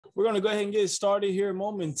We're going to go ahead and get started here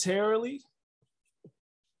momentarily.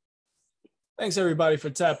 Thanks everybody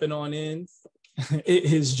for tapping on in. It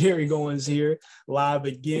is Jerry Goins here, live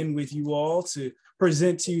again with you all to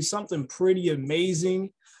present to you something pretty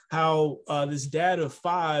amazing. How this dad of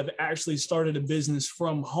 5 actually started a business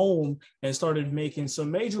from home and started making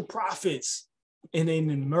some major profits in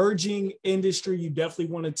an emerging industry. You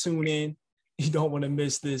definitely want to tune in. You don't want to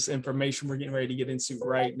miss this information we're getting ready to get into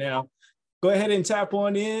right now. Go ahead and tap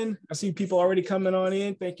on in. I see people already coming on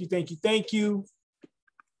in. Thank you, thank you, thank you.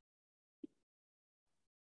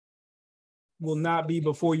 Will not be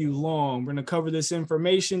before you long. We're going to cover this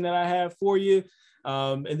information that I have for you.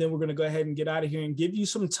 And then we're going to go ahead and get out of here and give you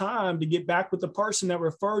some time to get back with the person that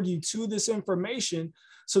referred you to this information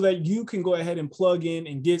so that you can go ahead and plug in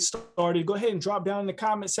and get started. Go ahead and drop down in the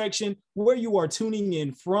comment section where you are tuning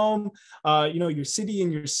in from, your city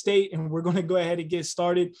and your state, and we're going to go ahead and get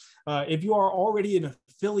started. If you are already an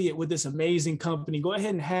affiliate with this amazing company, go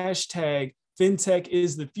ahead and hashtag FinTech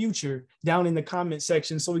is the future down in the comment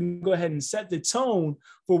section so we can go ahead and set the tone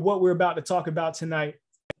for what we're about to talk about tonight.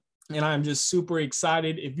 And I'm just super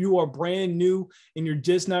excited. If you are brand new and you're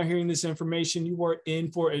just now hearing this information, you are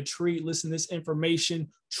in for a treat. Listen, this information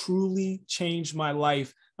truly changed my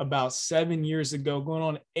life about 7 years ago, going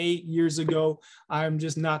on 8 years ago. I'm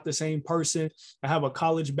just not the same person. I have a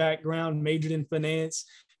college background, majored in finance,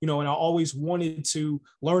 and I always wanted to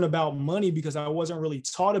learn about money because I wasn't really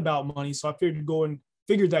taught about money. So I figured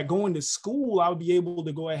that going to school, I would be able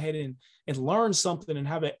to go ahead and learn something and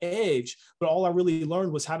have an edge. But all I really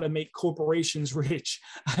learned was how to make corporations rich.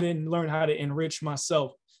 I didn't learn how to enrich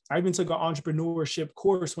myself. I even took an entrepreneurship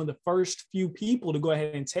course, one of the first few people to go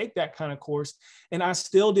ahead and take that kind of course. And I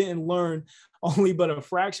still didn't learn only but a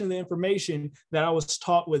fraction of the information that I was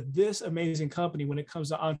taught with this amazing company when it comes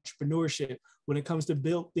to entrepreneurship, when it comes to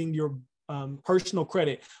building your personal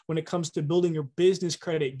credit, when it comes to building your business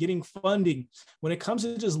credit, getting funding, when it comes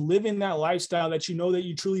to just living that lifestyle that you know that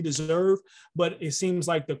you truly deserve, but it seems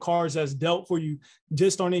like the cards that's dealt for you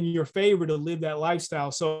just aren't in your favor to live that lifestyle.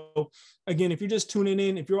 So again, if you're just tuning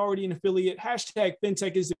in, if you're already an affiliate, hashtag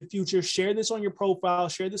FinTech is the future, share this on your profile,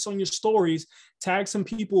 share this on your stories, tag some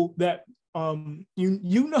people that need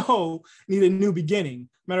a new beginning.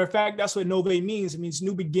 Matter of fact, that's what Novae means. It means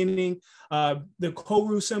new beginning. The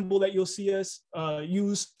Koru symbol that you'll see us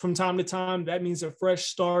use from time to time, that means a fresh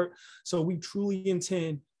start. So we truly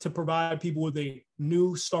intend to provide people with a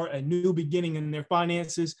new start, a new beginning in their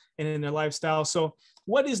finances and in their lifestyle. So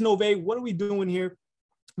what is Novae? What are we doing here?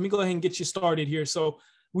 Let me go ahead and get you started here. So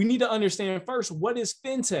we need to understand first, what is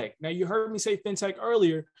FinTech? Now, you heard me say FinTech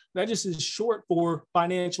earlier. That just is short for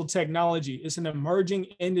financial technology. It's an emerging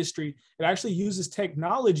industry. It actually uses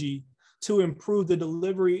technology to improve the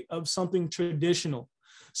delivery of something traditional.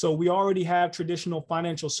 So we already have traditional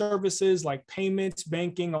financial services like payments,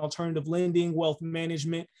 banking, alternative lending, wealth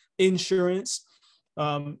management, insurance.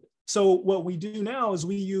 So what we do now is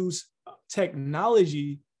we use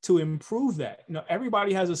technology to improve that.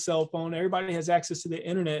 Everybody has a cell phone. Everybody has access to the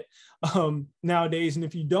internet nowadays. And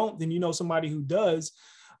if you don't, then you know somebody who does.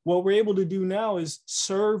 What we're able to do now is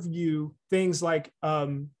serve you things like,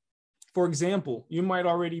 for example, you might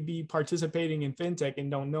already be participating in FinTech and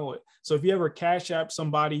don't know it. So if you ever Cash App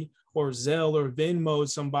somebody or Zelle or Venmo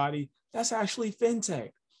somebody, that's actually FinTech.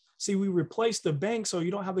 See, we replaced the bank so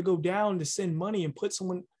you don't have to go down to send money and put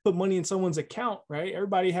money in someone's account, right?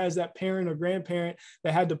 Everybody has that parent or grandparent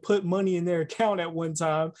that had to put money in their account at one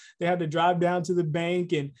time. They had to drive down to the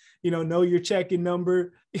bank and, know your checking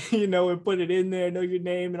number, and put it in there, know your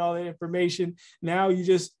name and all that information. Now you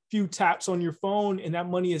just few taps on your phone and that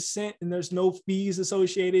money is sent and there's no fees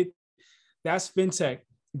associated. That's FinTech.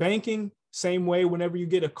 Banking, same way. Whenever you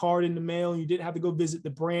get a card in the mail, you didn't have to go visit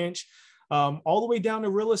the branch. All the way down to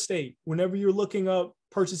real estate. Whenever you're looking up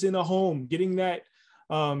purchasing a home, getting that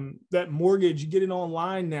mortgage, you get it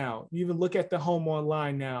online now. You even look at the home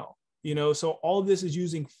online now. So all of this is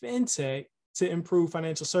using FinTech to improve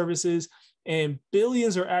financial services, and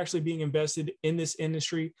billions are actually being invested in this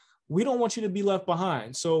industry. We don't want you to be left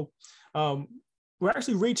behind. So we're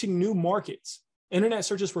actually reaching new markets. Internet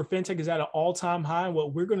searches for FinTech is at an all-time high. And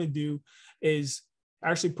what we're going to do is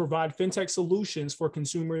actually provide FinTech solutions for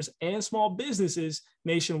consumers and small businesses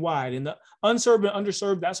nationwide. And the unserved and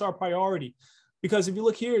underserved, that's our priority. Because if you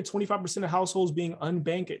look here, 25% of households being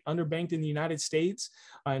underbanked in the United States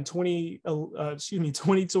in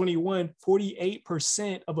 2021,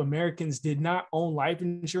 48% of Americans did not own life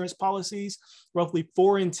insurance policies. Roughly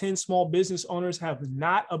 4 in 10 small business owners have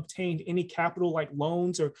not obtained any capital like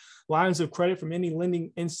loans or lines of credit from any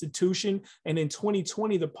lending institution. And in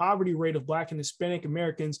 2020, the poverty rate of Black and Hispanic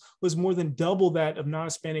Americans was more than double that of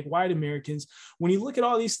non-Hispanic white Americans. When you look at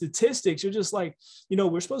all these statistics, you're just like,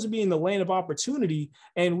 we're supposed to be in the land of opportunity,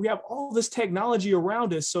 and we have all this technology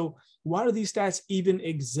around us. So why do these stats even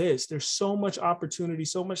exist? There's so much opportunity,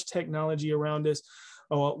 so much technology around us.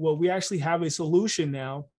 Well, we actually have a solution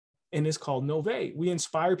now, and it's called Novae. We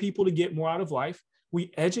inspire people to get more out of life.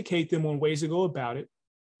 We educate them on ways to go about it,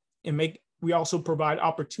 and we also provide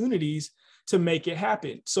opportunities to make it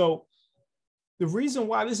happen. So the reason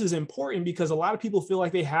why this is important, because a lot of people feel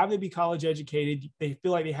like they have to be college educated. They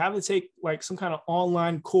feel like they have to take like some kind of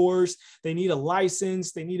online course. They need a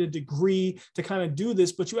license. They need a degree to kind of do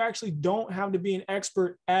this, but you actually don't have to be an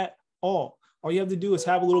expert at all. All you have to do is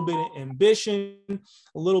have a little bit of ambition, a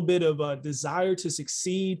little bit of a desire to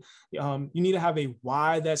succeed. You need to have a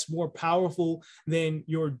why that's more powerful than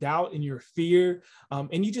your doubt and your fear.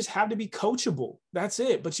 And you just have to be coachable. That's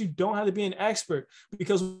it. But you don't have to be an expert,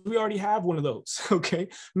 because we already have one of those. Okay.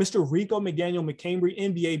 Mr. Rico McDaniel McCambry,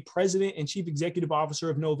 MBA, President and Chief Executive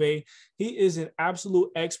Officer of Novae. He is an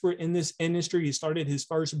absolute expert in this industry. He started his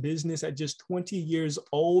first business at just 20 years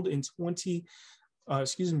old in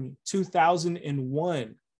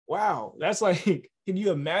 2001. Wow. That's like, can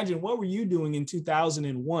you imagine, what were you doing in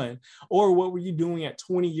 2001? Or what were you doing at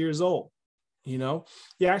 20 years old? He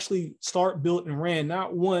actually built and ran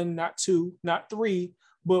not one, not two, not three,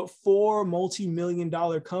 but 4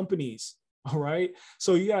 multi-million-dollar companies. All right.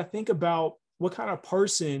 So you got to think about what kind of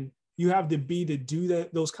person you have to be to do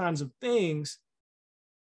those kinds of things.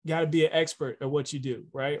 You got to be an expert at what you do,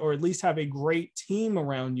 right? Or at least have a great team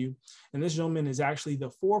around you. And this gentleman is actually the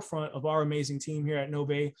forefront of our amazing team here at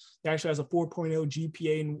Novae. He actually has a 4.0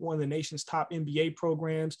 GPA in one of the nation's top MBA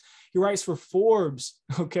programs. He writes for Forbes.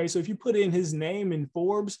 Okay, so if you put in his name in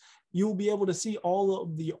Forbes, you'll be able to see all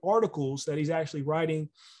of the articles that he's actually writing.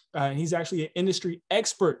 And he's actually an industry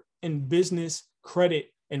expert in business credit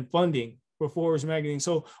and funding for Forbes magazine.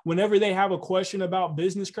 So whenever they have a question about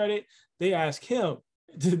business credit, they ask him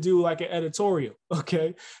to do like an editorial.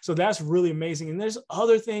 Okay. So that's really amazing. And there's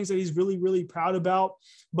other things that he's really, really proud about.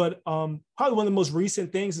 But probably one of the most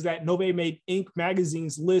recent things is that Novae made Inc.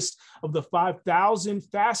 magazine's list of the 5,000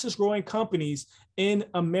 fastest growing companies in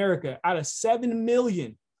America. Out of 7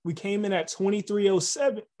 million, we came in at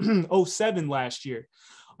 2307 last year.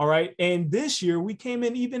 All right. And this year we came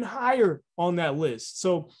in even higher on that list.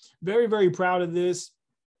 So very, very proud of this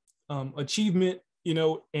achievement.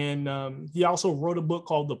 And he also wrote a book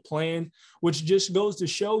called The Plan, which just goes to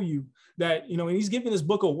show you that, and he's giving this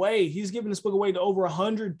book away. He's giving this book away to over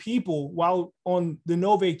 100 people while on the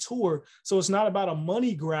Novae tour. So it's not about a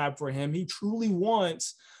money grab for him. He truly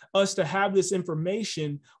wants us to have this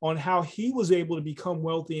information on how he was able to become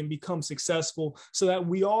wealthy and become successful, so that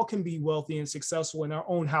we all can be wealthy and successful in our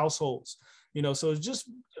own households. So it's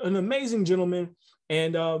just an amazing gentleman.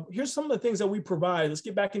 And here's some of the things that we provide. Let's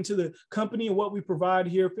get back into the company and what we provide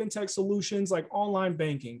here. Fintech solutions like online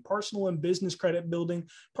banking, personal and business credit building,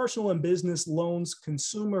 personal and business loans,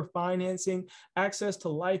 consumer financing, access to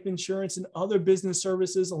life insurance and other business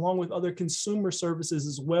services, along with other consumer services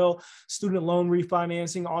as well, student loan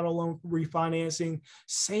refinancing, auto loan refinancing,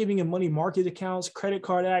 saving and money market accounts, credit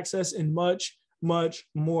card access, and much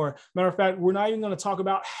more. Matter of fact, we're not even going to talk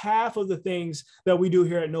about half of the things that we do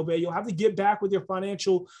here at Novae. You'll have to get back with your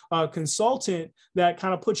financial consultant that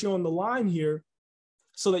kind of puts you on the line here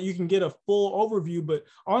so that you can get a full overview. But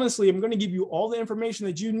honestly, I'm going to give you all the information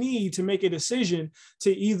that you need to make a decision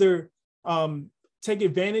to either take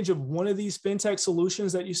advantage of one of these fintech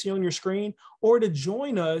solutions that you see on your screen, or to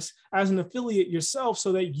join us as an affiliate yourself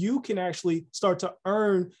so that you can actually start to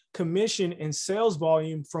earn commission and sales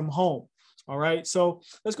volume from home. All right, so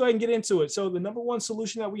let's go ahead and get into it. So the number one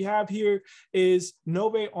solution that we have here is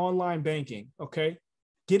Novae online banking. Okay,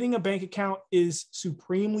 getting a bank account is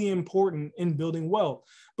supremely important in building wealth,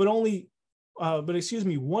 but 1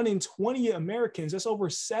 in 20 Americans, that's over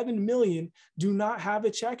 7 million, do not have a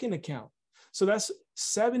checking account. So that's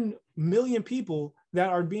 7 million people that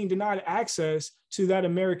are being denied access to that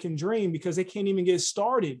American dream because they can't even get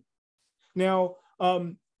started. Now,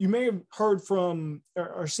 you may have heard from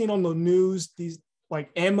or seen on the news these like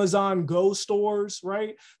Amazon Go stores,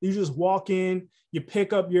 right? You just walk in, you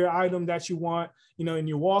pick up your item that you want, and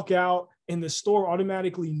you walk out and the store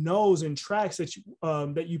automatically knows and tracks that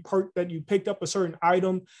you picked up a certain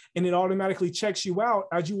item, and it automatically checks you out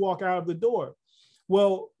as you walk out of the door.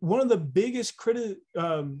 Well, one of the biggest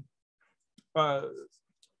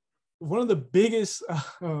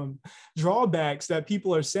drawbacks that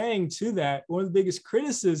people are saying to that, one of the biggest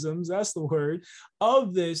criticisms, that's the word,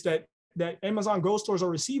 of this that Amazon Go stores are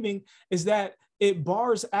receiving, is that it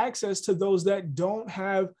bars access to those that don't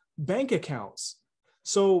have bank accounts.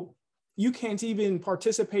 So you can't even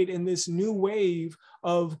participate in this new wave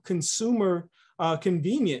of consumer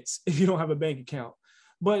convenience if you don't have a bank account.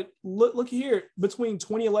 But look here, between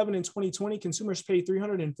 2011 and 2020, consumers paid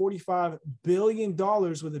 $345 billion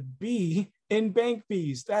with a B in bank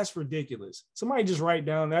fees. That's ridiculous. Somebody just write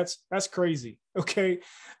down, that's crazy, okay?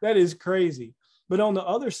 That is crazy. But on the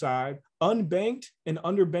other side, unbanked and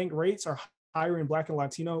underbanked rates are higher in Black and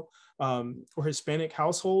Latino or Hispanic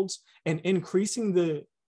households, and increasing the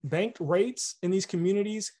banked rates in these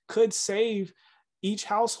communities could save each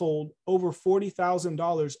household over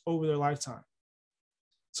 $40,000 over their lifetime.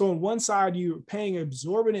 So on one side, you're paying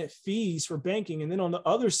exorbitant fees for banking, and then on the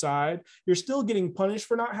other side, you're still getting punished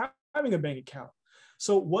for not having a bank account.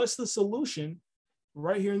 So what's the solution?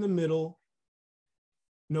 Right here in the middle,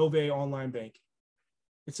 Novae online banking.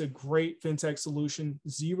 It's a great fintech solution,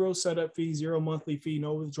 zero setup fee, zero monthly fee,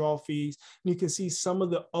 no withdrawal fees. And you can see some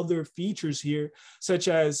of the other features here, such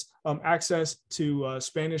as access to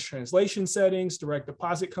Spanish translation settings, direct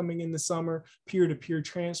deposit coming in the summer, peer-to-peer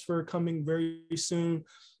transfer coming very soon.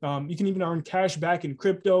 You can even earn cash back in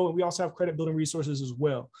crypto. And we also have credit building resources as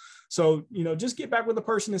well. So, just get back with the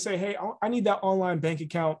person and say, hey, I need that online bank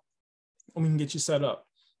account, and we can get you set up.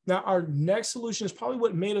 Now, our next solution is probably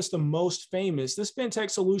what made us the most famous. This fintech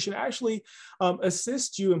solution actually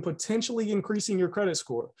assists you in potentially increasing your credit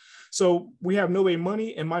score. So we have Novae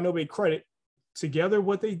Money and My Novae Credit. Together,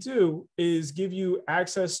 what they do is give you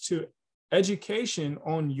access to education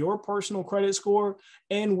on your personal credit score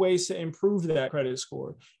and ways to improve that credit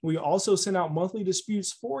score. We also send out monthly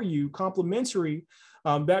disputes for you, complimentary,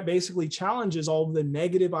 that basically challenges all of the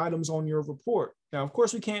negative items on your report. Now, of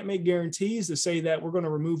course, we can't make guarantees to say that we're going to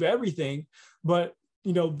remove everything, but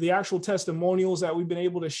the actual testimonials that we've been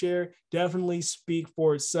able to share definitely speak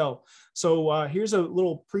for itself. So here's a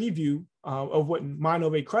little preview of what My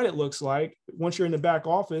Novae Credit looks like. Once you're in the back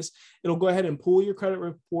office, it'll go ahead and pull your credit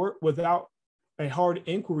report without a hard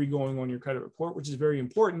inquiry going on your credit report, which is very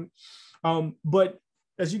important. But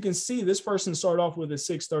as you can see, this person started off with a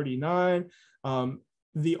 639.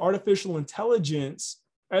 The artificial intelligence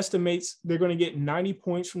estimates they're going to get 90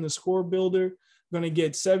 points from the score builder, going to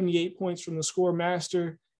get 78 points from the score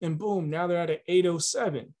master, and boom, now they're at an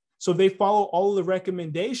 807. So if they follow all of the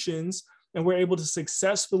recommendations and we're able to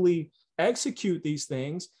successfully execute these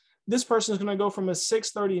things, this person is going to go from a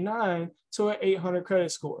 639 to an 800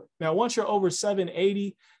 credit score. Now, once you're over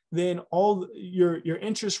 780, then all your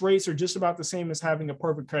interest rates are just about the same as having a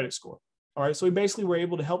perfect credit score. All right. So we basically were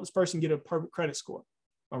able to help this person get a perfect credit score.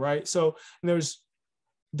 All right. So there's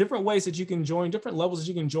different ways that you can join, different levels that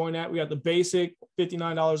you can join at. We got the basic,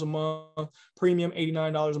 $59 a month, premium,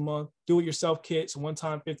 $89 a month, do-it-yourself kits, one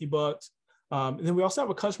time $50. And then we also have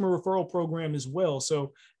a customer referral program as well.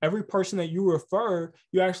 So every person that you refer,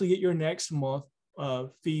 you actually get your next month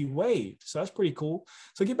fee waived. So that's pretty cool.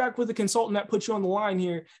 So get back with the consultant that puts you on the line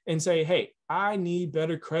here and say, hey, I need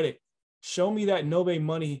better credit. Show me that Novae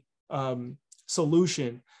Money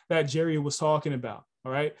solution that Jerry was talking about.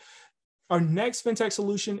 All right. Our next fintech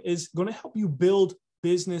solution is going to help you build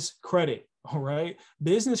business credit. All right.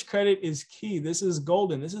 Business credit is key. This is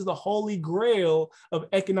golden. This is the holy grail of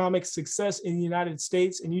economic success in the United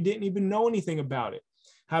States. And you didn't even know anything about it.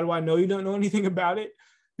 How do I know you don't know anything about it?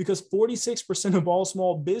 Because 46% of all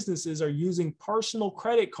small businesses are using personal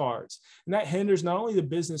credit cards. And that hinders not only the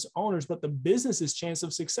business owners, but the business's chance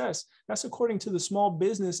of success. That's according to the Small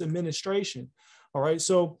Business Administration. All right.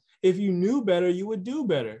 So if you knew better, you would do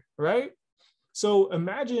better, right? So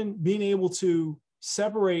imagine being able to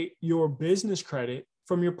separate your business credit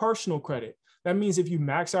from your personal credit. That means if you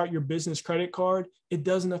max out your business credit card, it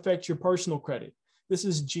doesn't affect your personal credit. This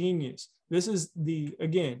is genius. This is the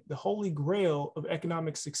holy grail of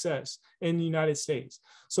economic success in the United States.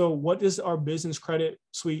 So what does our business credit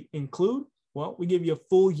suite include? Well, we give you a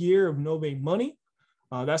full year of Novae Money.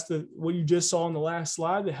 That's what you just saw on the last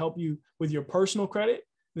slide to help you with your personal credit.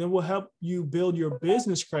 And then we'll help you build your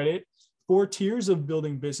business credit. 4 tiers of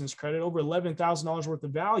building business credit, over $11,000 worth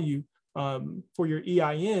of value for your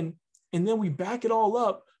EIN. And then we back it all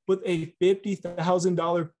up with a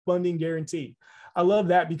 $50,000 funding guarantee. I love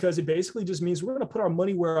that because it basically just means we're going to put our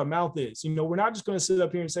money where our mouth is. We're not just going to sit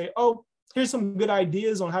up here and say, oh, here's some good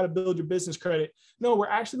ideas on how to build your business credit. No, we're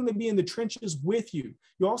actually going to be in the trenches with you.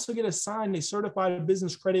 You also get assigned a certified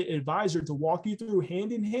business credit advisor to walk you through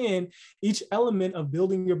hand in hand each element of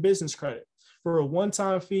building your business credit for a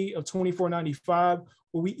one-time fee of $24.95,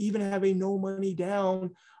 or we even have a no money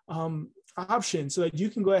down option so that you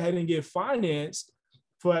can go ahead and get financed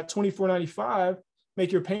for that $24.95,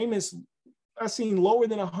 make your payments, I've seen lower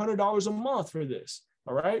than $100 a month for this.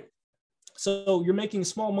 All right. So you're making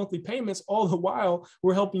small monthly payments all the while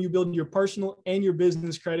we're helping you build your personal and your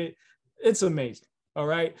business credit. It's amazing. All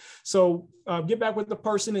right. So get back with the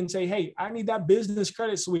person and say, hey, I need that business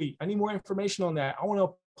credit suite. I need more information on that. I want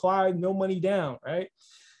to apply no money down. Right.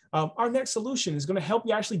 Our next solution is going to help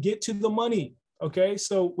you actually get to the money. Okay.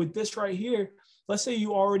 So with this right here, let's say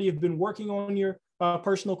you already have been working on your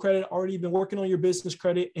personal credit, already been working on your business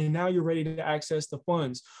credit, and now you're ready to access the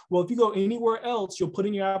funds. Well, if you go anywhere else, you'll put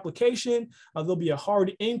in your application, there'll be a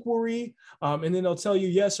hard inquiry, and then they'll tell you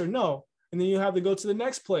yes or no. And then you have to go to the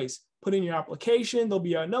next place, put in your application, there'll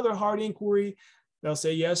be another hard inquiry, they'll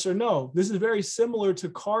say yes or no. This is very similar to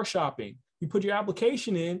car shopping. You put your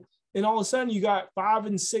application in, and all of a sudden you got 5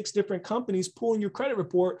 and 6 different companies pulling your credit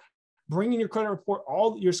report, bringing your credit report,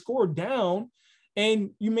 all your score down, and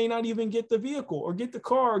you may not even get the vehicle or get the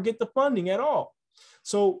car or get the funding at all.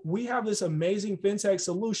 So we have this amazing fintech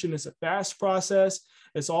solution. It's a fast process.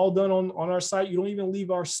 It's all done on our site. You don't even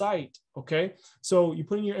leave our site, okay? So you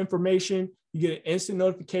put in your information, you get an instant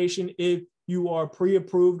notification if you are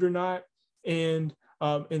pre-approved or not. And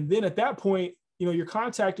then at that point, you're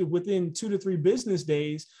contacted within 2 to 3 business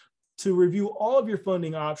days to review all of your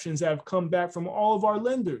funding options that have come back from all of our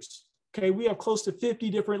lenders, okay? We have close to 50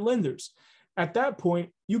 different lenders. At that point,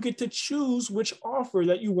 you get to choose which offer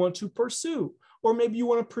that you want to pursue, or maybe you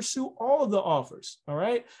want to pursue all of the offers. All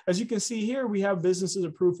right. As you can see here, we have businesses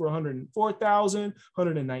approved for $104,000,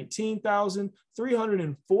 $119,000,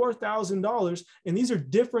 $304,000. And these are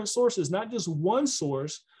different sources, not just one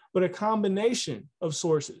source, but a combination of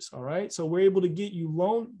sources. All right. So we're able to get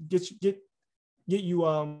you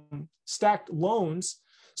stacked loans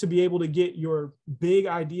to be able to get your big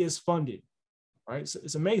ideas funded. Right. So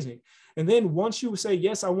it's amazing. And then once you say,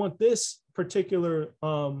 yes, I want this particular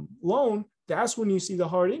loan, that's when you see the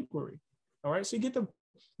hard inquiry. All right. So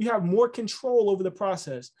you have more control over the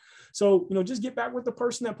process. So, just get back with the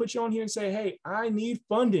person that put you on here and say, hey, I need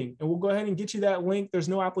funding, and we'll go ahead and get you that link. There's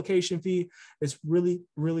no application fee. It's really,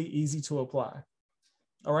 really easy to apply.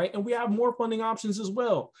 All right. And we have more funding options as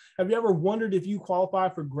well. Have you ever wondered if you qualify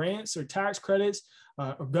for grants or tax credits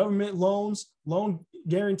or government loans, loan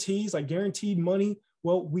guarantees, like guaranteed money?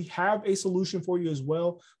 Well, we have a solution for you as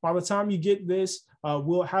well. By the time you get this,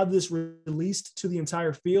 we'll have this released to the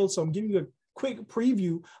entire field. So I'm giving you a quick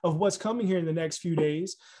preview of what's coming here in the next few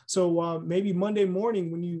days. So maybe Monday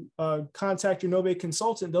morning when you contact your Novae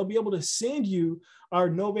consultant, they'll be able to send you our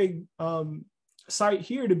Novae site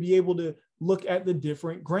here to be able to look at the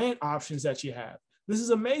different grant options that you have. This is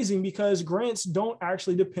amazing because grants don't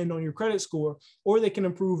actually depend on your credit score, or they can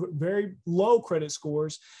improve very low credit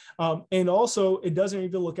scores. And also it doesn't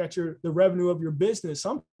even look at the revenue of your business.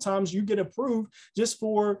 Sometimes you get approved just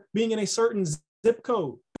for being in a certain zip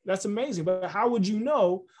code. That's amazing. But how would you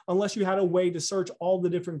know unless you had a way to search all the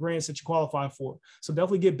different grants that you qualify for? So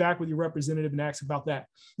definitely get back with your representative and ask about that.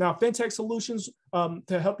 Now, fintech solutions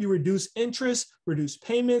to help you reduce interest, reduce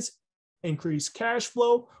payments, increase cash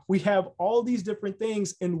flow. We have all these different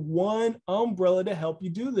things in one umbrella to help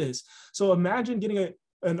you do this. So imagine getting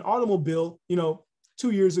an automobile,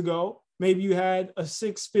 2 years ago, maybe you had a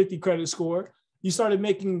 650 credit score. You started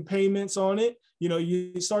making payments on it.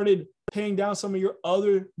 You started paying down some of your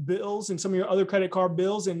other bills and some of your other credit card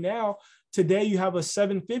bills. And now today you have a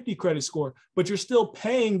 750 credit score, but you're still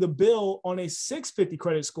paying the bill on a 650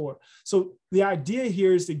 credit score. So the idea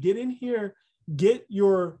here is to get in here, get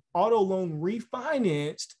your auto loan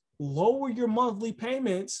refinanced, lower your monthly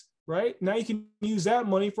payments, right? Now you can use that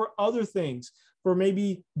money for other things, for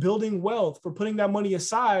maybe building wealth, for putting that money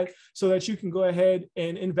aside so that you can go ahead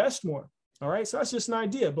and invest more. All right. So that's just an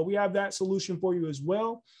idea, but we have that solution for you as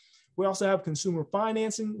well. We also have consumer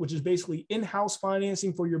financing, which is basically in-house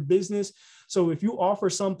financing for your business. So if you offer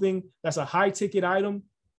something that's a high ticket item,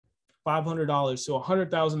 $500 to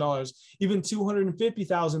 $100,000, even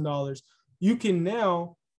 $250,000, you can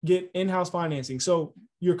now get in-house financing. So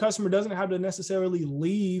your customer doesn't have to necessarily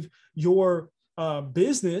leave your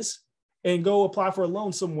business and go apply for a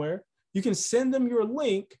loan somewhere. You can send them your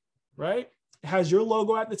link, right? It has your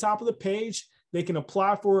logo at the top of the page. They can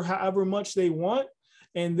apply for however much they want,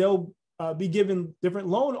 and they'll be given different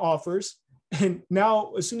loan offers. And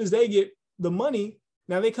now, as soon as they get the money,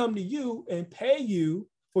 now they come to you and pay you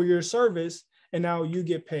for your service, and now you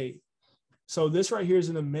get paid. So this right here is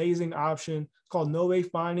an amazing option. It's called Novae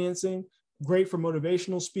financing, great for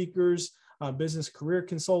motivational speakers, business career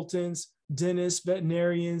consultants, dentists,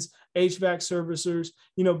 veterinarians, HVAC servicers.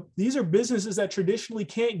 You know, these are businesses that traditionally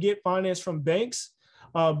can't get finance from banks,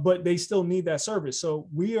 but they still need that service. So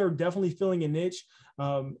we are definitely filling a niche.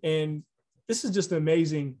 And this is just an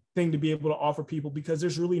amazing thing to be able to offer people, because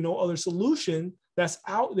there's really no other solution that's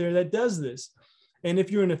out there that does this. And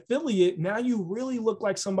if you're an affiliate, now you really look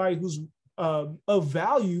like somebody who's of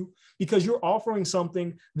value, because you're offering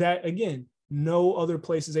something that, again, no other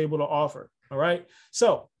place is able to offer. All right.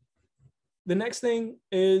 So the next thing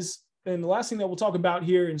is, and the last thing that we'll talk about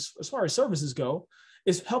here as far as services go,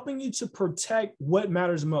 is helping you to protect what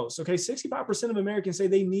matters most. Okay. 65% of Americans say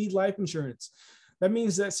they need life insurance. That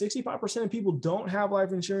means that 65% of people don't have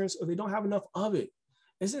life insurance, or they don't have enough of it.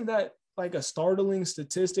 Isn't that like a startling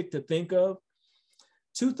statistic to think of?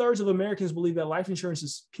 2/3 of Americans believe that life insurance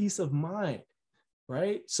is peace of mind,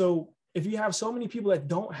 right? So if you have so many people that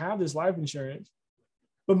don't have this life insurance,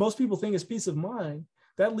 but most people think it's peace of mind,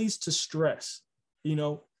 that leads to stress. You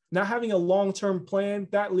know, not having a long-term plan,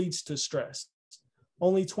 that leads to stress.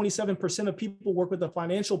 Only 27% of people work with a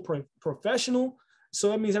financial professional. So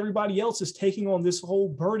that means everybody else is taking on this whole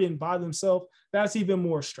burden by themselves. That's even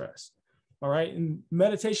more stress. All right. And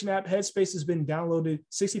meditation app Headspace has been downloaded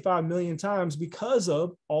 65 million times because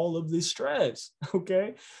of all of this stress.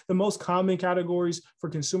 Okay. The most common categories for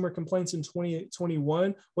consumer complaints in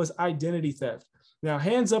 2021 was identity theft. Now,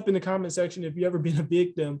 hands up in the comment section if you've ever been a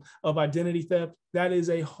victim of identity theft. That is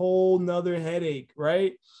a whole nother headache,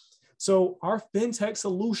 right? So our fintech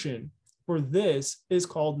solution for this is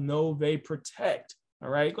called Novae Protect. All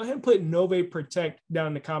right, go ahead and put Novae Protect down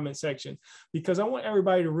in the comment section, because I want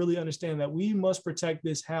everybody to really understand that we must protect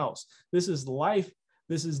this house. This is life,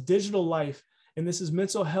 this is digital life, and this is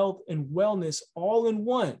mental health and wellness all in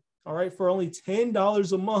one. All right, for only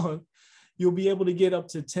 $10 a month, you'll be able to get up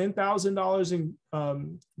to $10,000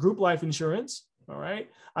 in group life insurance. All right,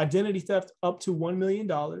 identity theft up to $1 million.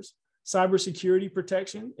 Cybersecurity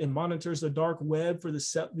protection, it monitors the dark web for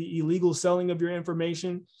the illegal selling of your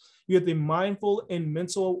information. You have the mindful and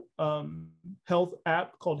mental health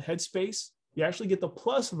app called Headspace. You actually get the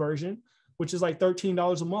plus version, which is like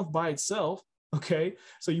 $13 a month by itself. Okay.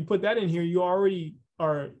 So you put that in here, you already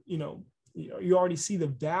are, you already see the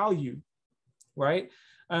value, right?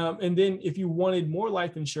 And then if you wanted more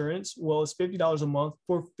life insurance, well, it's $50 a month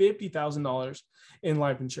for $50,000 in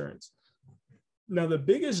life insurance. Now, the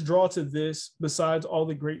biggest draw to this, besides all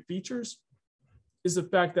the great features, is the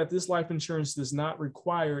fact that this life insurance does not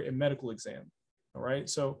require a medical exam. All right.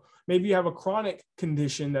 So maybe you have a chronic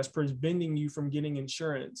condition that's preventing you from getting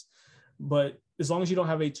insurance, but as long as you don't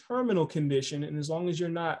have a terminal condition, and as long as you're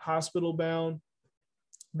not hospital bound,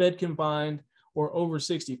 bed confined, or over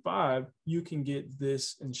 65, you can get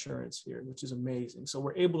this insurance here, which is amazing. So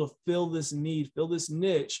we're able to fill this need, fill this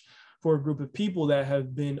niche for a group of people that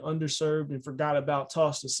have been underserved and forgot about,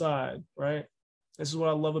 tossed aside, right? This is what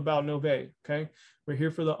I love about Novae, okay? We're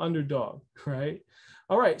here for the underdog, right?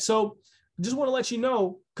 All right, so just want to let you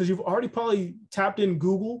know, because you've already probably tapped in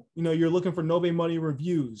Google, you're looking for Novae Money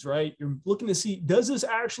reviews, right? You're looking to see, does this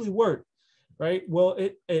actually work, right? Well,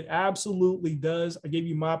 it absolutely does. I gave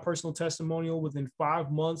you my personal testimonial within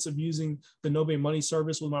 5 months of using the Novae Money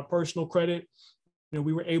service with my personal credit.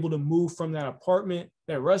 We were able to move from that apartment,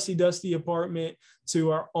 that rusty, dusty apartment,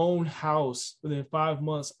 to our own house within 5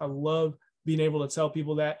 months. I love being able to tell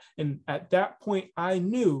people that. And at that point, I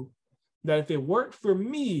knew that if it worked for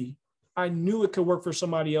me, I knew it could work for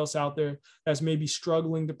somebody else out there that's maybe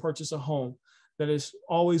struggling to purchase a home, that is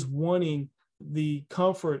always wanting the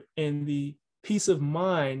comfort and the peace of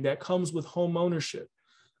mind that comes with home ownership.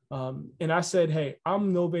 And I said, hey,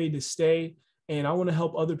 I'm Novae to stay, and I want to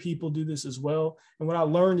help other people do this as well. And what I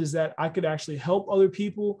learned is that I could actually help other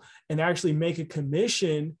people and actually make a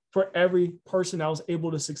commission for every person I was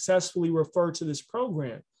able to successfully refer to this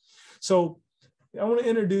program. So I want to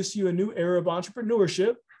introduce you a new era of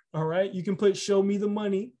entrepreneurship. All right. You can put "show me the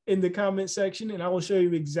money" in the comment section, and I will show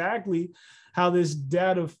you exactly how this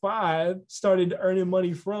dad of 5 started earning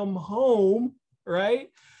money from home. Right.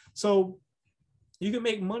 So you can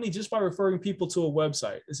make money just by referring people to a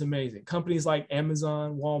website. It's amazing. Companies like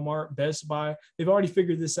Amazon, Walmart, Best Buy, they've already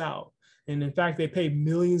figured this out. And in fact, they pay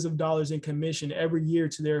millions of dollars in commission every year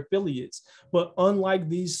to their affiliates. But unlike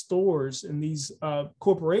these stores and these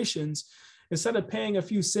corporations, instead of paying a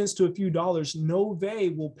few cents to a few dollars,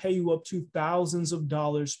 Novae will pay you up to thousands of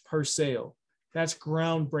dollars per sale. That's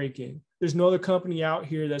groundbreaking. There's no other company out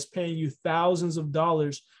here that's paying you thousands of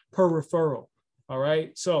dollars per referral. All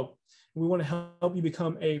right. So We want to help you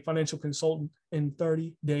become a financial consultant in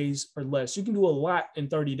 30 days or less. You can do a lot in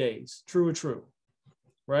 30 days. True or true,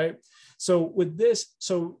 right? So with this,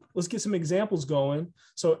 so let's get some examples going.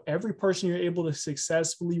 So every person you're able to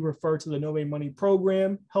successfully refer to the Novae Money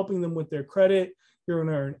program, helping them with their credit, you're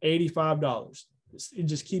going to earn $85. It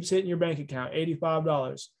just keeps hitting your bank account,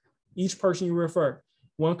 $85. Each person you refer.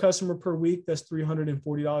 One customer per week, that's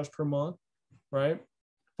 $340 per month, right?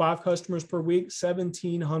 5 customers per week,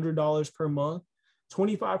 $1,700 per month.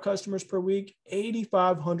 25 customers per week,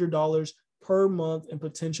 $8,500 per month in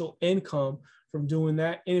potential income from doing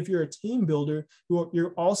that. And if you're a team builder,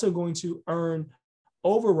 you're also going to earn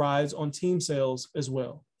overrides on team sales as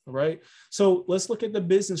well. All right. So let's look at the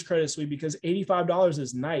business credit suite, because $85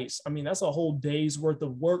 is nice. I mean, that's a whole day's worth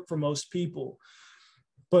of work for most people.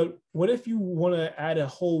 But what if you want to add a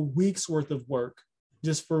whole week's worth of work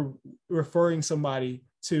just for referring somebody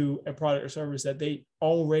to a product or service that they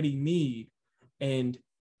already need, and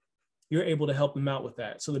you're able to help them out with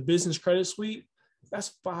that? So the business credit suite,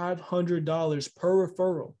 that's $500 per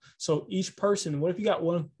referral. So each person, what if you got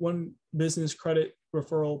one business credit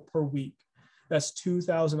referral per week? That's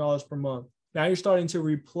 $2,000 per month. Now you're starting to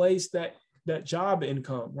replace that job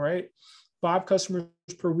income, right? 5 customers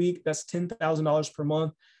per week, that's $10,000 per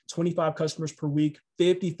month. 25 customers per week,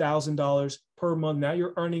 $50,000 per month. Now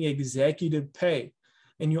you're earning executive pay,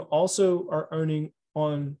 and you also are earning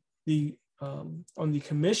on the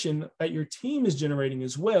commission that your team is generating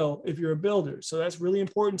as well if you're a builder. So that's really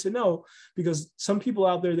important to know, because some people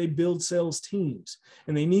out there, they build sales teams,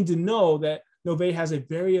 and they need to know that Novae has a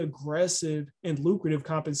very aggressive and lucrative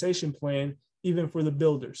compensation plan, even for the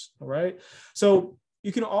builders. All right. So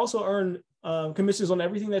you can also earn commissions on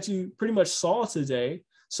everything that you pretty much saw today.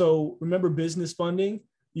 So remember, business funding,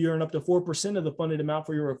 you earn up to 4% of the funded amount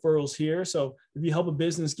for your referrals here. So if you help a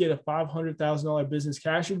business get a $500,000 business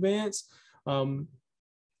cash advance,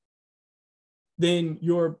 then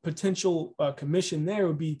your potential commission there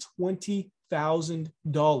would be $20,000.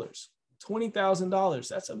 $20,000.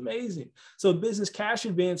 That's amazing. So business cash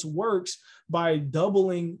advance works by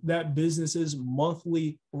doubling that business's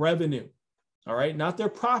monthly revenue. All right. Not their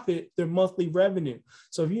profit, their monthly revenue.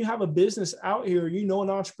 So if you have a business out here, you know,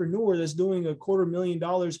 an entrepreneur that's doing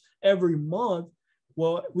 $250,000 every month,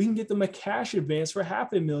 well, we can get them a cash advance for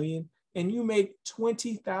 $500,000 and you make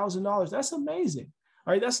 $20,000. That's amazing.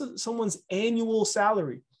 All right. That's someone's annual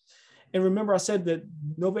salary. And remember, I said that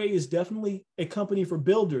Novae is definitely a company for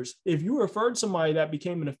builders. If you referred somebody that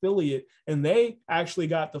became an affiliate and they actually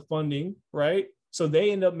got the funding, right? So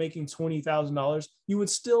they end up making $20,000, you would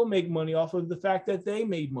still make money off of the fact that they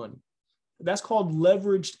made money. That's called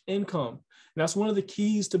leveraged income. And that's one of the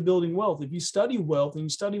keys to building wealth. If you study wealth and you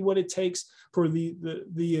study what it takes for the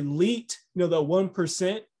elite, you know, the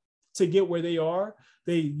 1% to get where they are,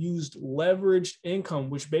 they used leveraged income,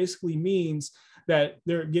 which basically means that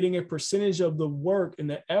they're getting a percentage of the work and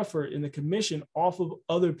the effort and the commission off of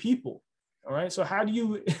other people. All right. So how do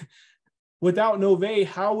you, without Novae,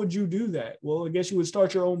 how would you do that? Well, I guess you would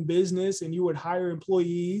start your own business and you would hire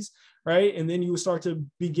employees, right? And then you would start to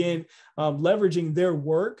begin leveraging their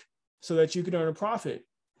work so that you can earn a profit.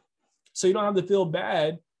 So you don't have to feel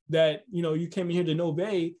bad that, you know, you came in here to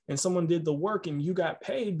Novae and someone did the work and you got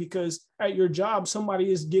paid, because at your job,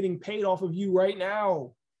 somebody is getting paid off of you right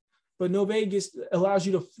now. But Novae allows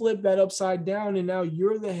you to flip that upside down, and now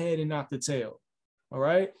you're the head and not the tail. All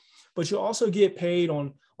right. But you also get paid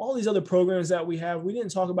on all these other programs that we have. We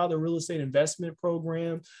didn't talk about the real estate investment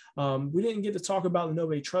program. We didn't get to talk about the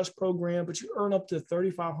Novae Trust program, but you earn up to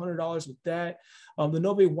 $3,500 with that. The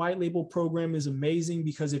Novae White Label program is amazing,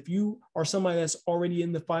 because if you are somebody that's already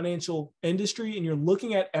in the financial industry and you're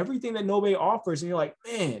looking at everything that Novae offers and you're like,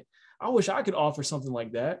 man, I wish I could offer something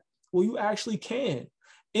like that. Well, you actually can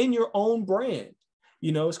in your own brand.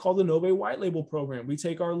 You know, it's called the Novae White Label program. We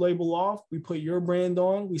take our label off, we put your brand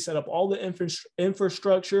on, we set up all the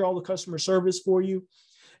infrastructure, all the customer service for you.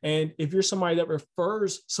 And if you're somebody that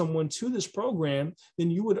refers someone to this program, then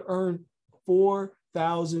you would earn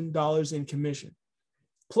 $4,000 in commission,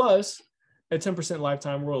 plus a 10%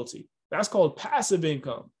 lifetime royalty. That's called passive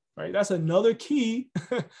income, right? That's another key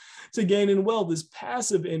to gaining wealth, is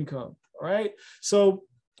passive income, all right? So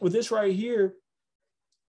with this right here,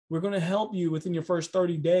 we're going to help you within your first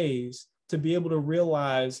 30 days to be able to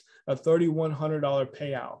realize a $3,100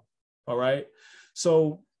 payout. All right.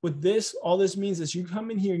 So with this, all this means is you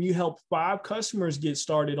come in here and you help 5 customers get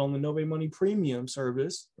started on the Novae Money Premium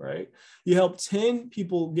service, right? You help 10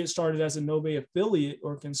 people get started as a Novae affiliate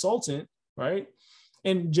or consultant, right?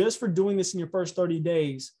 And just for doing this in your first 30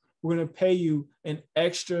 days, we're going to pay you an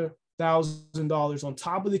extra $1,000 on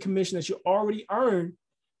top of the commission that you already earned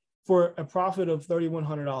for a profit of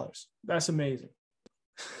 $3,100. That's amazing.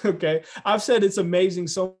 Okay. I've said it's amazing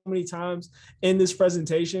so many times in this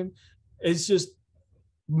presentation. It's just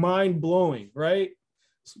mind blowing, right?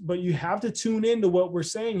 But you have to tune into what we're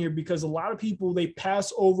saying here, because a lot of people, they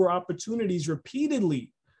pass over opportunities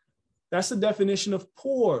repeatedly. That's the definition of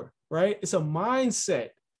poor, right? It's a mindset.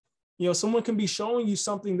 You know, someone can be showing you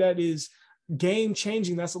something that is game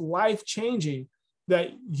changing, that's life changing,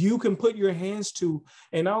 that you can put your hands to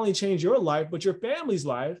and not only change your life, but your family's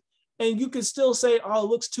life. And you can still say, oh, it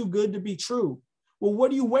looks too good to be true. Well,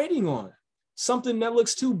 what are you waiting on? Something that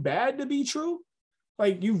looks too bad to be true?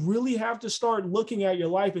 Like, you really have to start looking at your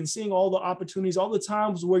life and seeing all the opportunities, all the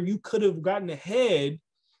times where you could have gotten ahead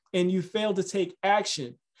and you failed to take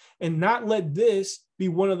action, and not let this be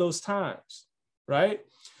one of those times, right?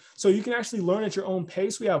 So you can actually learn at your own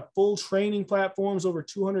pace. We have full training platforms, over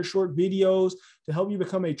 200 short videos to help you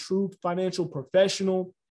become a true financial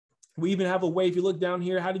professional. We even have a way, if you look down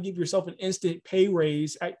here, how to give yourself an instant pay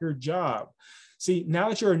raise at your job. See, now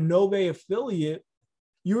that you're a Novae affiliate,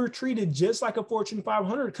 you're treated just like a Fortune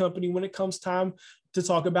 500 company when it comes time to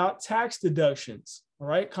talk about tax deductions. All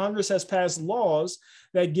right. Congress has passed laws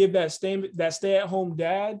that give that stay-at-home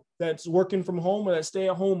dad that's working from home, or that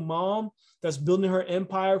stay-at-home mom that's building her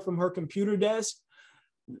empire from her computer desk,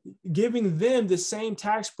 giving them the same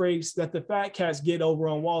tax breaks that the fat cats get over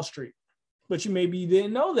on Wall Street. But you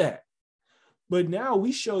didn't know that. But now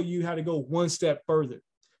we show you how to go one step further.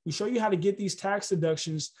 We show you how to get these tax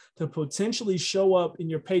deductions to potentially show up in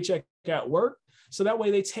your paycheck at work, so that way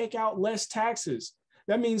they take out less taxes.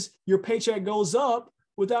 That means your paycheck goes up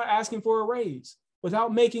without asking for a raise,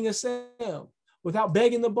 without making a sale, without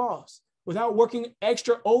begging the boss, without working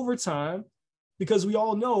extra overtime, because we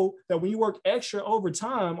all know that when you work extra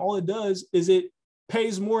overtime, all it does is it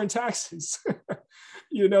pays more in taxes.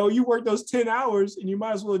 You know, you work those 10 hours and you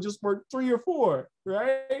might as well just work 3 or 4,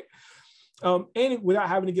 right? And without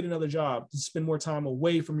having to get another job to spend more time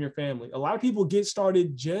away from your family. A lot of people get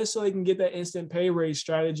started just so they can get that instant pay raise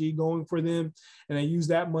strategy going for them, and they use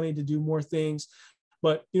that money to do more things.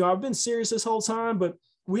 But, you know, I've been serious this whole time, but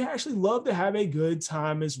we actually love to have a good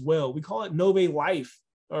time as well. We call it Novae life.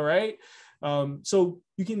 All right. So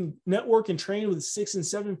you can network and train with 6 and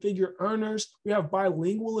 7 figure earners. We have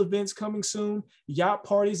bilingual events coming soon, yacht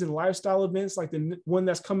parties and lifestyle events like the one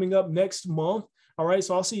that's coming up next month. All right.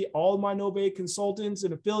 So I'll see all of my Novae consultants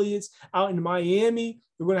and affiliates out in Miami.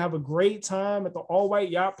 We're going to have a great time at the all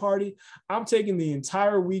white yacht party. I'm taking the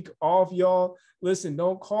entire week off, y'all. Listen,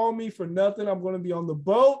 don't call me for nothing. I'm going to be on the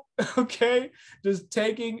boat. Okay. Just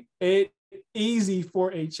taking it easy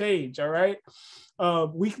for a change. All right.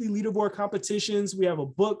 Weekly leaderboard competitions. We have a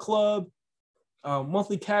book club,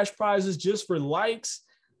 monthly cash prizes just for likes.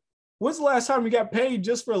 When's the last time you got paid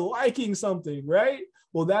just for liking something, right?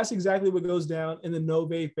 Well, that's exactly what goes down in the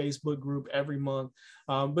Novae Facebook group every month.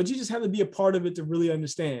 But you just have to be a part of it to really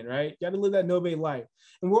understand, right? You got to live that Novae life.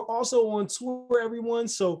 And we're also on tour, everyone.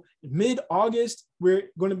 So mid-August, we're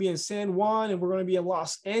going to be in San Juan and we're going to be in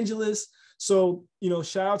Los Angeles. So, you know,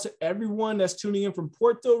 shout out to everyone that's tuning in from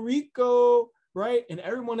Puerto Rico, right? And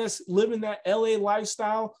everyone that's living that LA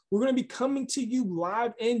lifestyle. We're going to be coming to you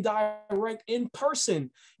live and direct in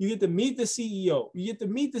person. You get to meet the CEO. You get to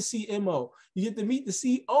meet the CMO. You get to meet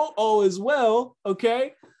the COO as well,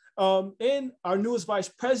 okay? And our newest vice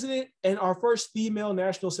president and our first female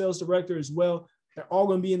national sales director as well. They're all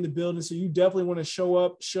going to be in the building. So you definitely want to show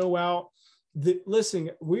up, show out. Listen,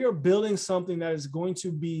 we are building something that is going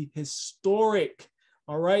to be historic.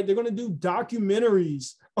 All right. They're going to do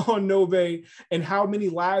documentaries on Novae and how many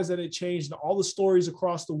lives that it changed and all the stories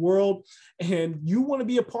across the world. And you want to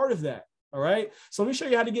be a part of that. All right. So let me show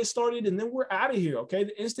you how to get started and then we're out of here. Okay.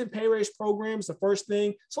 The instant pay raise program is the first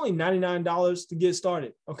thing. It's only $99 to get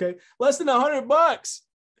started. Okay. Less than $100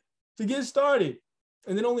 to get started.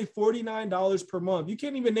 And then only $49 per month. You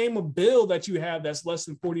can't even name a bill that you have that's less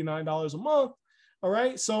than $49 a month. All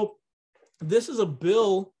right. So this is a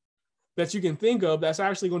bill that you can think of that's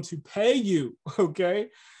actually going to pay you. Okay.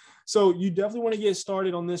 So you definitely want to get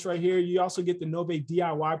started on this right here. You also get the Novae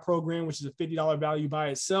DIY program, which is a $50 value by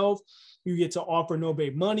itself. You get to offer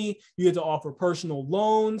Novae money. You get to offer personal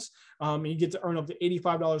loans. And you get to earn up to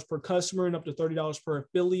 $85 per customer and up to $30 per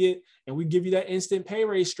affiliate. And we give you that instant pay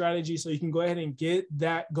raise strategy so you can go ahead and get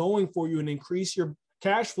that going for you and increase your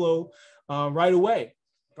cash flow right away.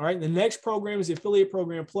 All right. The next program is the Affiliate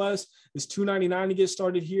Program Plus. It's $299 to get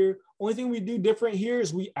started here. Only thing we do different here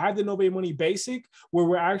is we add the Novae Money Basic, where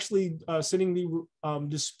we're actually sending the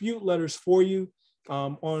dispute letters for you.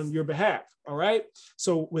 on your behalf. All right.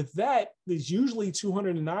 So with that, there's usually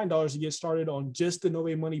 $209 to get started on just the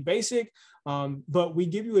Novae Money Basic. But we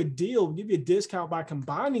give you a deal, we give you a discount by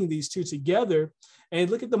combining these two together. And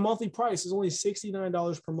look at the monthly price. It's only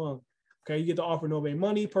 $69 per month. Okay, you get to offer Novae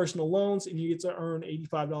Money, personal loans, and you get to earn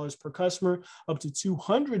 $85 per customer, up to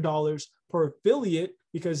 $200 per affiliate,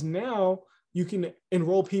 because now you can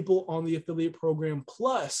enroll people on the affiliate program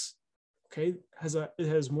plus. Okay, it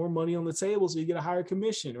has more money on the table, so you get a higher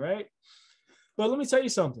commission, right? But let me tell you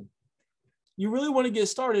something. You really want to get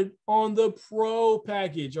started on the pro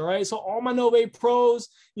package, all right? So all my Novae pros,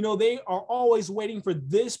 they are always waiting for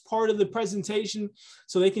this part of the presentation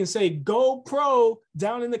so they can say go pro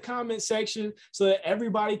down in the comment section so that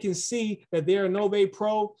everybody can see that they're a Novae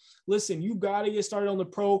pro. Listen, you got to get started on the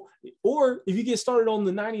pro, or if you get started on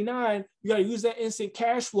the 99, you got to use that instant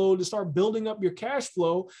cash flow to start building up your cash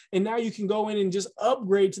flow. And now you can go in and just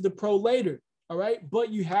upgrade to the pro later. All right.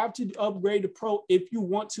 But you have to upgrade to pro if you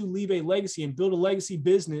want to leave a legacy and build a legacy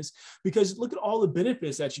business, because look at all the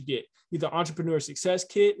benefits that you get. You get the Entrepreneur Success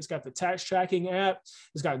Kit. It's got the tax tracking app.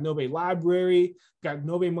 It's got Novae Library, got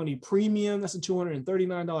Novae Money Premium. That's a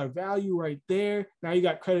 $239 value right there. Now you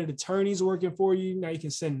got credit attorneys working for you. Now you can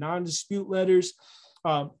send non-dispute letters.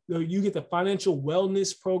 You get the financial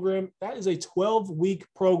wellness program. That is a 12-week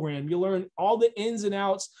program. You learn all the ins and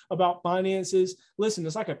outs about finances. Listen,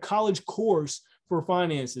 it's like a college course for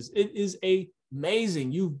finances. It is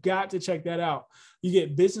amazing. You've got to check that out. You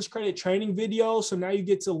get business credit training videos. So now you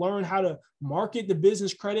get to learn how to market the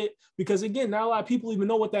business credit, because again, not a lot of people even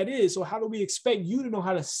know what that is. So how do we expect you to know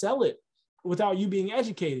how to sell it without you being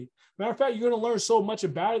educated? Matter of fact, you're going to learn so much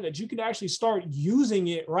about it that you can actually start using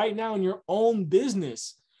it right now in your own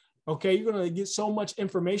business. Okay, you're going to get so much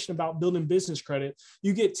information about building business credit.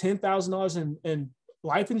 You get $10,000 in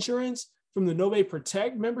life insurance from the Novae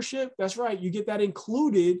Protect membership. That's right. You get that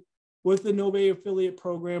included with the Novae Affiliate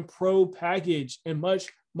Program Pro package, and much,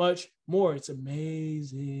 much more. It's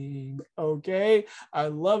amazing. Okay, I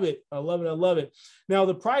love it. I love it. I love it. Now,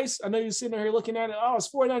 the price, I know you're sitting here looking at it. Oh, it's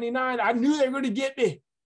 $499. I knew they were going to get me.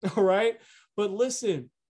 All right. But listen,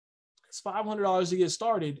 it's $500 to get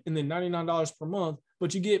started and then $99 per month,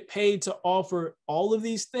 but you get paid to offer all of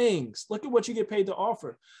these things. Look at what you get paid to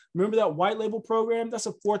offer. Remember that white label program? That's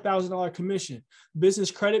a $4,000 commission. Business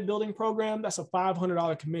credit building program, that's a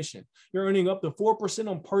 $500 commission. You're earning up to 4%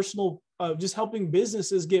 on personal, just helping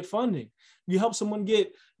businesses get funding. You help someone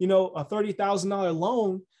get, a $30,000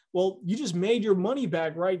 loan. Well, you just made your money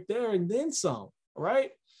back right there and then some, right?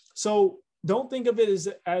 So don't think of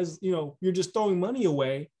it as you're just throwing money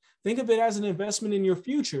away. Think of it as an investment in your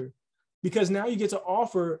future, because now you get to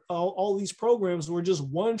offer all these programs where just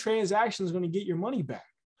one transaction is going to get your money back,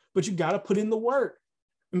 but you got to put in the work.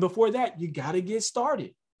 And before that, you got to get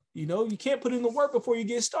started. You can't put in the work before you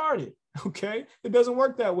get started. Okay. It doesn't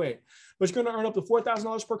work that way, but you're going to earn up to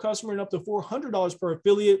 $4,000 per customer and up to $400 per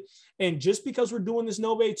affiliate. And just because we're doing this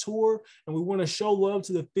Novae tour and we want to show love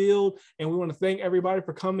to the field and we want to thank everybody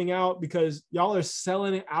for coming out, because y'all are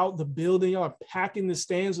selling out the building. Y'all are packing the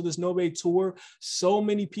stands with this Novae tour. So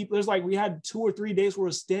many people, we had 2 or 3 days where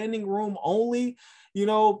it's standing room only,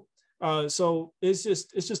 so it's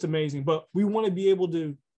just amazing. But we want to be able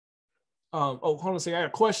to, hold on a second. I got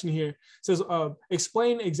a question here. It says,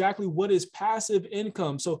 explain exactly what is passive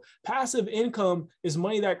income. So passive income is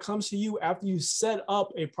money that comes to you after you set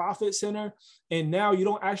up a profit center, and now you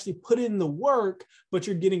don't actually put in the work, but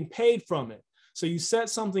you're getting paid from it. So you set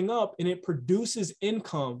something up and it produces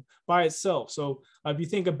income by itself. So if you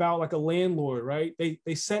think about like a landlord, right?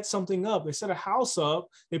 They set something up, they set a house up,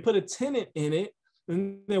 they put a tenant in it,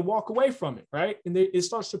 and they walk away from it, right? And it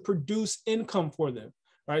starts to produce income for them.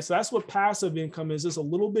 Right. So that's what passive income is. It's a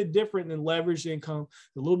little bit different than leveraged income,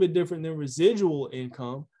 a little bit different than residual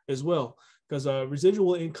income as well. Because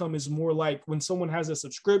residual income is more like when someone has a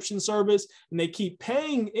subscription service and they keep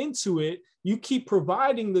paying into it, you keep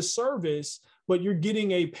providing the service, but you're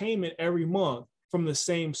getting a payment every month from the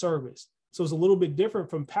same service. So it's a little bit different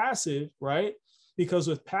from passive, right? Because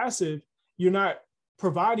with passive, you're not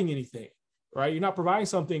providing anything. Right? You're not providing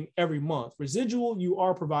something every month. Residual, you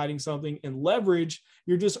are providing something, and leverage,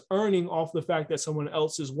 you're just earning off the fact that someone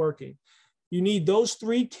else is working. You need those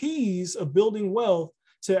 3 keys of building wealth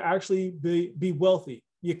to actually be wealthy.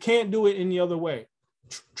 You can't do it any other way.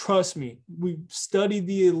 Trust me. We've studied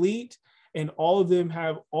the elite, and all of them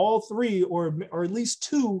have all 3 or at least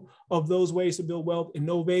 2 of those ways to build wealth, and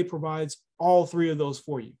Novae provides all 3 of those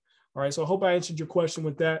for you. All right. So I hope I answered your question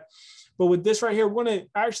with that. But with this right here, we're going to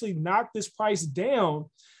actually knock this price down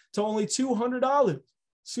to only $200.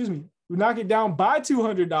 Excuse me. we knock it down by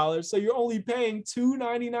 $200. So you're only paying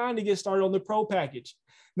 $299 to get started on the pro package.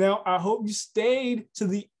 Now, I hope you stayed to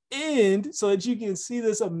the end so that you can see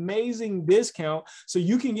this amazing discount so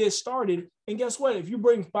you can get started. And guess what? If you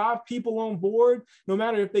bring 5 people on board, no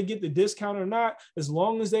matter if they get the discount or not, as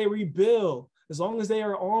long as they rebuild, as long as they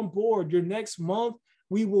are on board, your next month,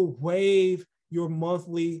 we will waive your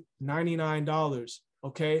monthly $99.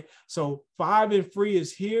 Okay. So 5 and free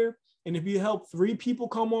is here. And if you help 3 people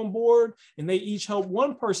come on board and they each help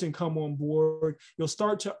 1 person come on board, you'll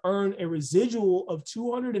start to earn a residual of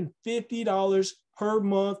 $250 per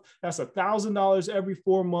month. That's $1,000 every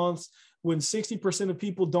 4 months when 60% of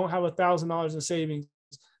people don't have $1,000 in savings.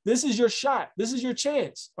 This is your shot. This is your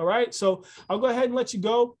chance. All right. So I'll go ahead and let you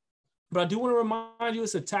go. But I do want to remind you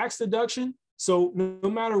it's a tax deduction. So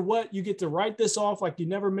no matter what, you get to write this off like you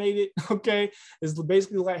never made it, okay? It's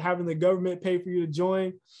basically like having the government pay for you to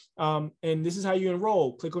join. And this is how you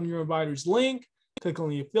enroll. Click on your inviter's link, click on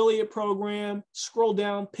the affiliate program, scroll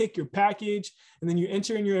down, pick your package, and then you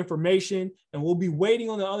enter in your information, and we'll be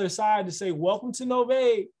waiting on the other side to say, welcome to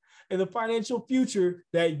Novae and the financial future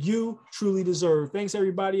that you truly deserve. Thanks,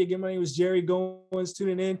 everybody. Again, my name is Jerry Goins,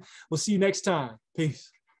 tuning in. We'll see you next time.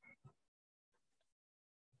 Peace.